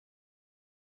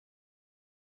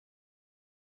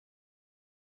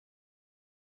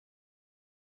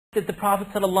that the Prophet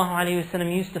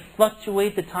ﷺ used to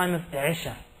fluctuate the time of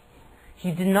Isha.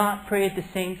 He did not pray at the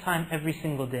same time every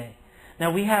single day.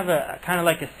 Now we have a kind of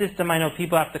like a system. I know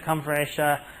people have to come for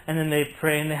Isha and then they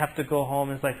pray and they have to go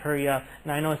home. It's like, hurry up.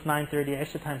 And I know it's 9:30,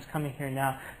 Isha time's coming here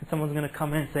now. And someone's going to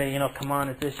come in and say, come on,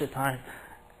 it's Isha time.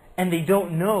 And they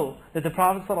don't know that the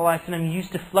Prophet ﷺ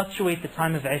used to fluctuate the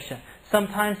time of Isha.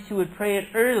 Sometimes he would pray it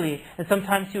early and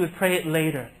sometimes he would pray it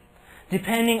later.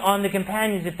 Depending on the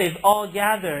companions, if they've all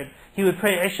gathered, he would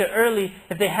pray Isha early.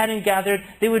 If they hadn't gathered,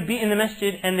 they would be in the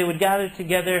masjid and they would gather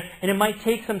together, and it might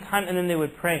take some time and then they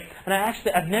would pray. And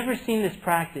I've never seen this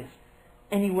practice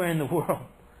anywhere in the world,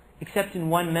 except in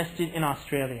one masjid in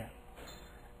Australia.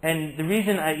 And the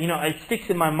reason it sticks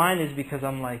in my mind is because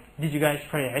I'm like, did you guys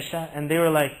pray Isha? And they were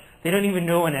like, they don't even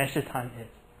know when Isha time is.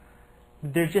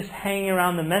 They're just hanging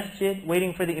around the masjid,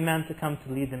 waiting for the imam to come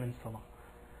to lead them in salah.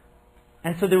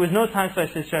 And so there was no time, so I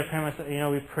said, should I pray myself?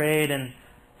 We prayed and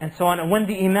so on. And when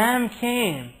the imam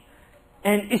came,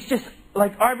 and it's just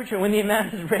like arbitrary, when the imam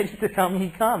is ready to come,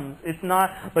 he comes. It's not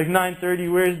like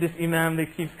 9:30, where's this imam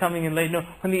that keeps coming in late? No,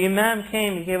 when the imam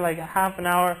came, he came like a half an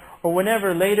hour or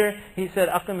whenever later, he said,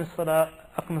 Aqim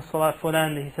as-salat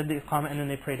fulan, he said the iqamah, and then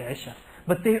they prayed Isha.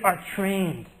 But they are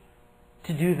trained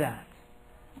to do that.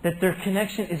 That their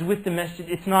connection is with the masjid.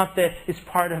 It's not that it's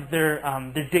part of their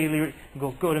daily,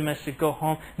 go to masjid, go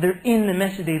home. They're in the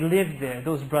masjid, they live there,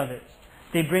 those brothers.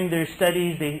 They bring their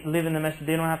studies, they live in the masjid,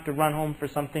 they don't have to run home for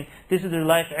something. This is their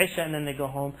life, Isha, and then they go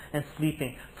home and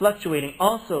sleeping. Fluctuating.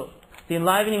 Also, the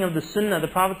enlivening of the sunnah, the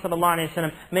Prophet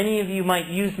ﷺ, many of you might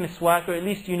use miswak, or at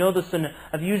least you know the sunnah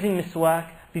of using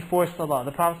miswak before salah.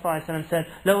 The Prophet ﷺ said,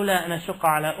 لَوْلَا أَنَ أَشُقَّ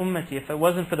عَلَىٰ أُمَّتِي. If it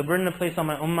wasn't for the burden of place on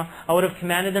my ummah, I would have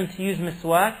commanded them to use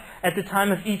miswak at the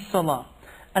time of each salah.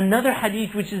 Another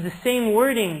hadith, which is the same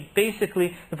wording,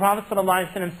 basically, the Prophet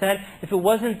ﷺ said, if it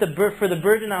wasn't for the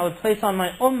burden I would place on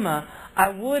my ummah, I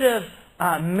would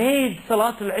have made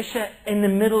Salatul Isha in the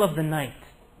middle of the night.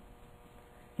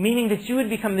 Meaning that you would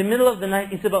become, the middle of the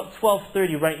night is about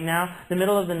 12:30 right now. The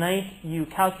middle of the night, you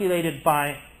calculate it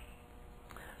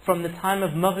from the time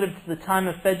of Maghrib to the time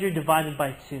of Fajr divided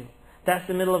by 2. That's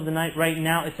the middle of the night. Right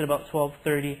now it's at about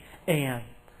 12:30 a.m.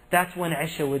 That's when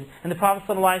Isha would. And the Prophet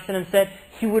ﷺ said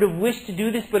he would have wished to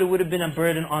do this, but it would have been a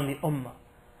burden on the ummah.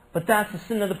 But that's the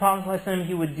sunnah of the Prophet ﷺ.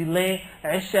 He would delay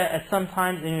Isha at some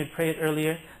times and he would pray it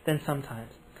earlier than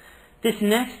sometimes. This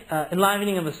next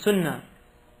enlivening of the sunnah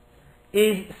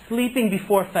is sleeping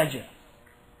before Fajr.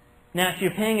 Now, if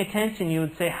you're paying attention, you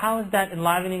would say, how is that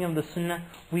enlivening of the sunnah?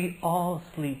 We all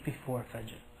sleep before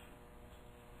Fajr.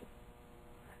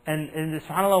 And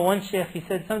subhanAllah, one shaykh, he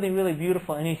said something really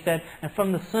beautiful, and he said, and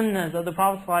from the sunnahs of the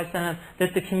Prophet ﷺ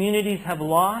that the communities have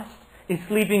lost is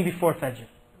sleeping before Fajr.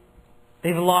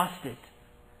 They've lost it.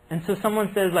 And so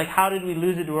someone says, like, how did we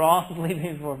lose it? We're all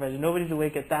sleeping before Fajr. Nobody's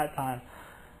awake at that time.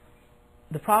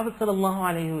 The Prophet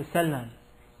ﷺ,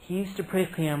 he used to pray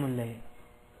Qiyamul Layl.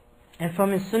 And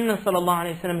from his sunnah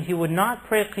ﷺ, he would not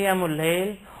pray Qiyamul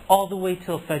Layl all the way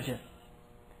till Fajr.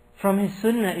 From his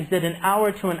sunnah is that an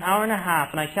hour to an hour and a half,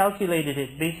 and I calculated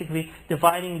it, basically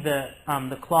dividing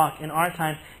the clock in our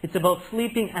time, it's about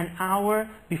sleeping an hour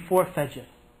before Fajr.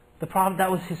 The Prophet,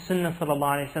 that was his sunnah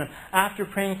ﷺ. After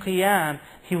praying Qiyam,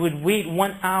 he would wait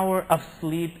 1 hour of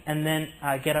sleep and then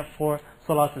get up for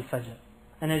Salatul Fajr.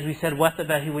 And as we said,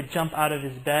 wataba, he would jump out of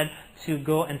his bed to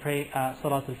go and pray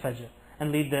Salatul Fajr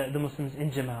and lead the Muslims in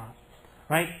Jama'ah.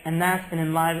 Right? And that's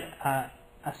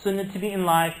a sunnah to be in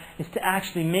life, is to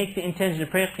actually make the intention to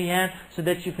pray Qiyam so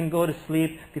that you can go to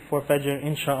sleep before Fajr,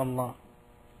 inshaAllah.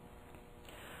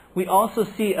 We also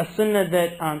see a sunnah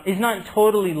that is not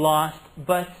totally lost,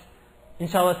 but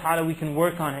inshaAllah ta'ala we can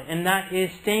work on it. And that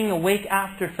is staying awake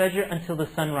after Fajr until the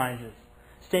sun rises.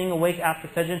 Staying awake after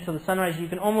Fajr until the sun rises. You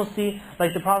can almost see,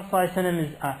 like the Prophet ﷺ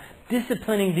is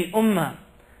disciplining the ummah,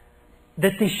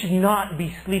 that they should not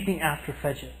be sleeping after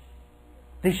Fajr.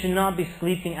 They should not be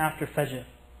sleeping after Fajr.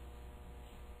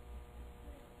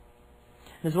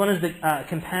 There's one of the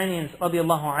companions,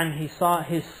 radiallahu anhu, he saw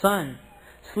his son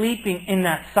sleeping in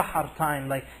that sahar time.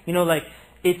 Like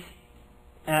it's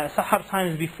sahar time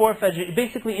is before Fajr,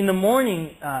 basically in the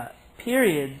morning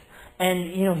periods.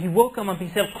 And he woke him up, he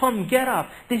said, "Come, get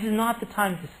up. This is not the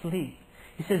time to sleep."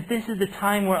 He says, this is the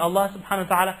time where Allah subhanahu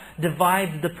wa ta'ala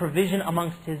divides the provision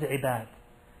amongst His ibad.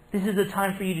 This is the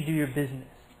time for you to do your business.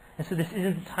 And so this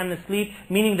isn't the time to sleep,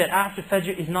 meaning that after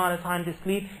Fajr is not a time to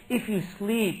sleep. If you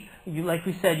sleep, like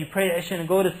we said, you pray Isha and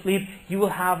go to sleep, you will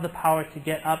have the power to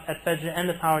get up at Fajr and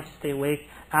the power to stay awake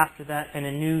after that, and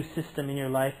a new system in your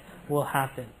life will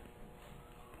happen.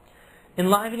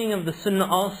 Enlivening of the sunnah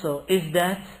also is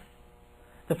that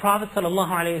The Prophet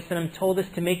ﷺ told us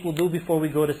to make wudu before we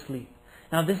go to sleep.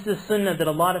 Now this is a sunnah that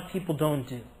a lot of people don't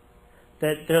do.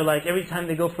 That they're like, every time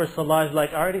they go for salah, it's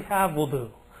like, I already have wudu.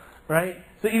 Right?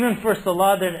 So even for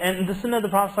salah, and the sunnah of the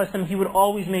Prophet ﷺ, he would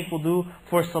always make wudu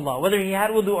for salah. Whether he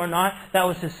had wudu or not, that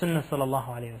was his sunnah sallallahu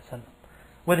alayhi wa sallam.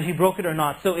 Whether he broke it or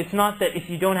not. So it's not that if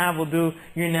you don't have wudu,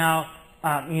 you're now,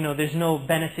 there's no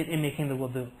benefit in making the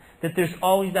wudu. That there's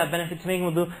always that benefit to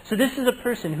making wudu. So this is a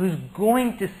person who's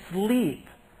going to sleep.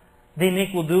 They make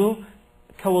wudu,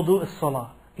 ka wudu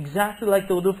as-salah. Exactly like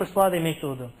the wudu for salah, they make the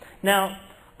wudu. Now,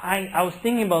 I was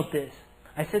thinking about this.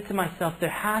 I said to myself, there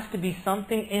has to be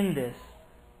something in this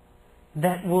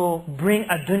that will bring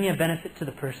a dunya benefit to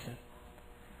the person.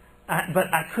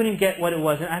 But I couldn't get what it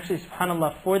was. And actually,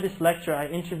 subhanAllah, for this lecture, I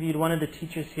interviewed one of the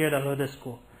teachers here at Al-Huda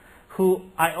School, who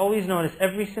I always notice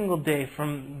every single day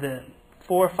from the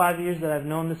 4 or 5 years that I've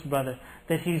known this brother,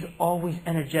 that he's always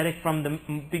energetic from the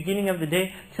beginning of the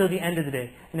day till the end of the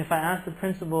day. And if I ask the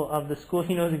principal of the school,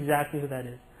 he knows exactly who that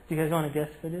is. Do you guys want to guess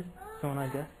who it is? Someone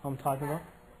want to guess who I'm talking about?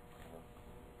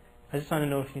 I just want to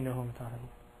know if you know who I'm talking about.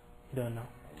 You don't know?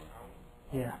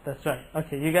 Yeah, that's right.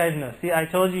 Okay, you guys know. See, I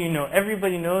told you know.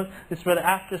 Everybody knows this brother.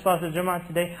 After Salat al-Jumu'ah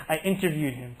today, I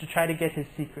interviewed him to try to get his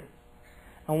secrets.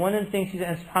 And one of the things he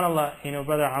said, and subhanAllah,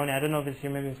 brother Aouni, I don't know if it's here,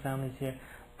 maybe his family's here,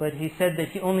 but he said that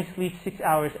he only sleeps 6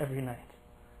 hours every night.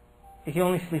 He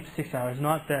only sleeps 6 hours,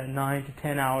 not the 9 to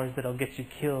 10 hours that'll get you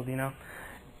killed,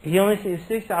 He only sleeps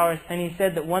 6 hours, and he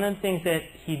said that one of the things that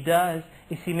he does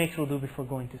is he makes wudu before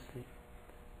going to sleep.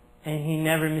 And he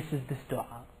never misses this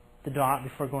dua, the dua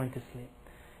before going to sleep.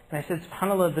 And I said,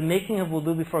 subhanAllah, the making of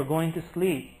wudu before going to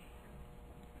sleep,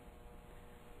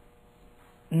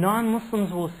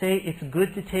 non-Muslims will say it's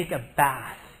good to take a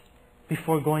bath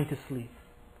before going to sleep.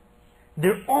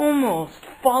 They're almost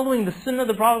following the sunnah of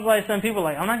the Prophet ﷺ. People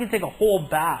are like, I'm not going to take a whole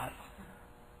bath.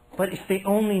 But if they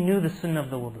only knew the sunnah of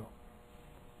the wudu,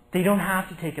 they don't have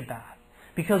to take a bath.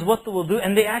 Because what the wudu,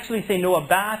 and they actually say no, a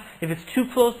bath, if it's too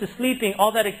close to sleeping,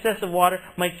 all that excessive water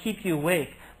might keep you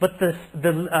awake. But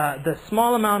the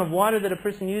small amount of water that a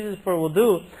person uses for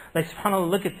wudu, like subhanAllah,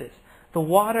 look at this. The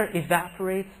water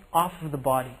evaporates off of the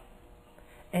body.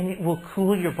 And it will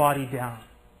cool your body down.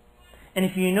 And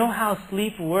if you know how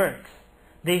sleep works,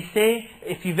 they say,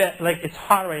 if you like it's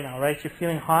hot right now, right? You're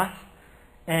feeling hot.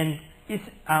 And it's,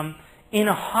 in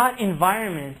a hot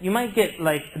environment, you might get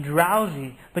like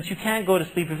drowsy, but you can't go to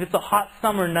sleep. If it's a hot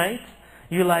summer night,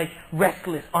 you're like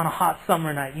restless on a hot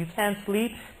summer night. You can't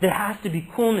sleep. There has to be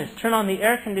coolness. Turn on the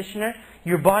air conditioner,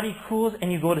 your body cools,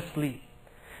 and you go to sleep.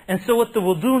 And so what the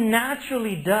wudu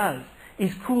naturally does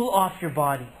is cool off your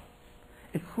body.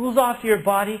 It cools off your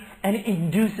body and it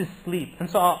induces sleep. And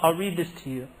so I'll read this to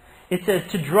you. It says,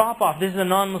 to drop off, this is a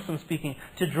non-Muslim speaking,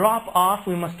 to drop off,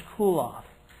 we must cool off.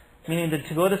 Meaning that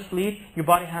to go to sleep, your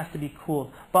body has to be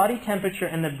cooled. Body temperature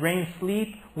and the brain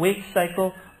sleep-wake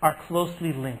cycle are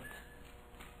closely linked.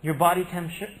 Your body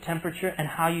temperature and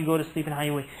how you go to sleep and how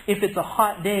you wake. If it's a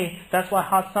hot day, that's why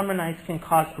hot summer nights can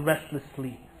cause restless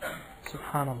sleep.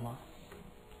 SubhanAllah.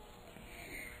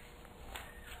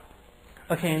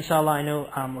 Okay, inshallah, I know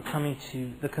we're coming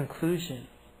to the conclusion.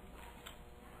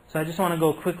 So I just want to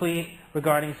go quickly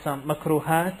regarding some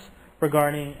makruhat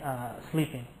regarding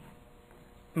sleeping.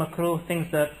 Makruh, things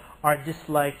that are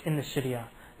disliked in the Sharia.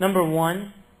 Number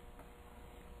one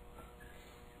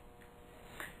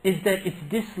is that it's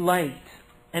disliked,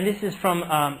 and this is from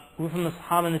the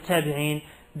Sahaba and the Tabi'een,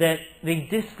 that they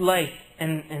dislike,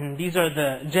 and these are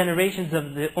the generations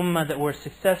of the Ummah that were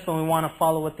successful and we want to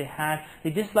follow what they had.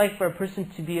 They dislike for a person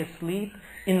to be asleep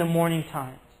in the morning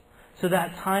times. So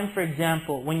that time, for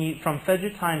example, from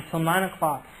Fajr time till 9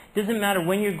 o'clock, it doesn't matter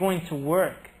when you're going to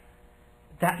work,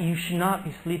 that you should not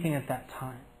be sleeping at that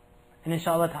time. And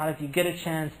inshallah ta'ala, if you get a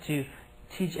chance to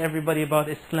teach everybody about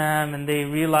Islam and they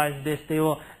realize this, they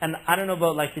will, and I don't know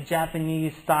about like the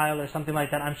Japanese style or something like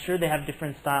that, I'm sure they have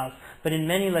different styles, but in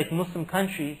many like Muslim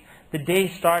countries, the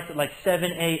day starts at like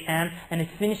 7 a.m. and it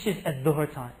finishes at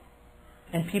Dhuhr time.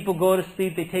 And people go to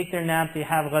sleep, they take their nap, they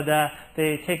have ghada,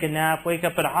 they take a nap, wake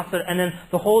up at Asr, and then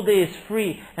the whole day is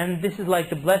free. And this is like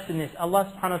the blessedness.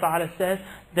 Allah subhanahu wa ta'ala says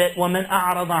that وَمَنْ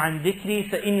أَعْرَضَ عَنْ ذِكْرِي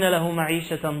فَإِنَّ لَهُ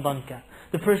مَعِيشَةً ضَنْكَ.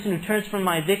 The person who turns from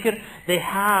my dhikr, they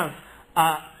have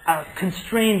a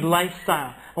constrained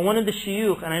lifestyle. And one of the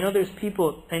shuyukh, and I know there's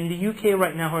people in the UK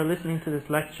right now who are listening to this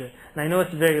lecture, and I know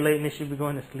it's very late and they should be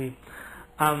going to sleep.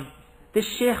 This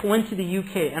sheikh went to the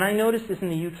UK, and I noticed this in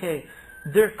the UK.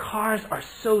 Their cars are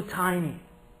so tiny.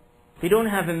 They don't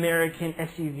have American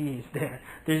SUVs there.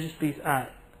 They're just these, they're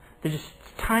just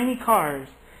tiny cars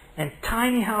and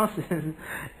tiny houses, and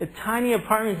tiny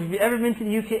apartments. If you've ever been to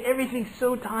the UK, everything's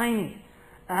so tiny.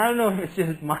 I don't know if it's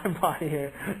just my body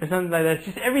here or something like that. It's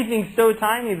just everything's so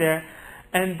tiny there.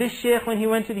 And this sheikh, when he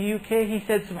went to the UK, he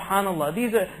said, subhanAllah,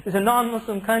 it's a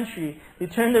non-Muslim country. They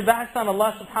turned their backs on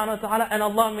Allah subhanahu wa ta'ala, and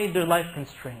Allah made their life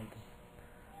constrained.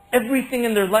 Everything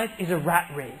in their life is a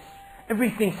rat race.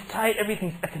 Everything's tight,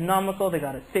 everything's economical, they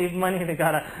gotta save money, they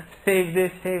gotta save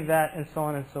this, save that, and so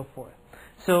on and so forth.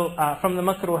 So from the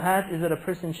makruhat is that a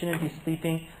person shouldn't be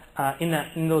sleeping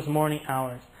in those morning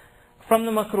hours. From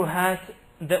the makruhat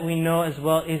that we know as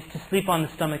well is to sleep on the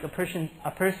stomach. A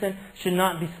person should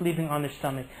not be sleeping on their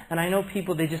stomach. And I know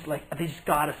people, they just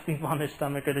gotta sleep on their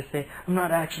stomach, or they say, I'm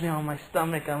not actually on my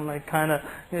stomach, I'm like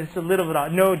it's a little bit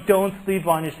odd. No, don't sleep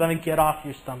on your stomach, get off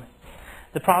your stomach.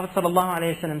 The Prophet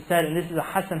ﷺ said, and this is a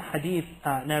Hasan hadith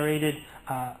narrated,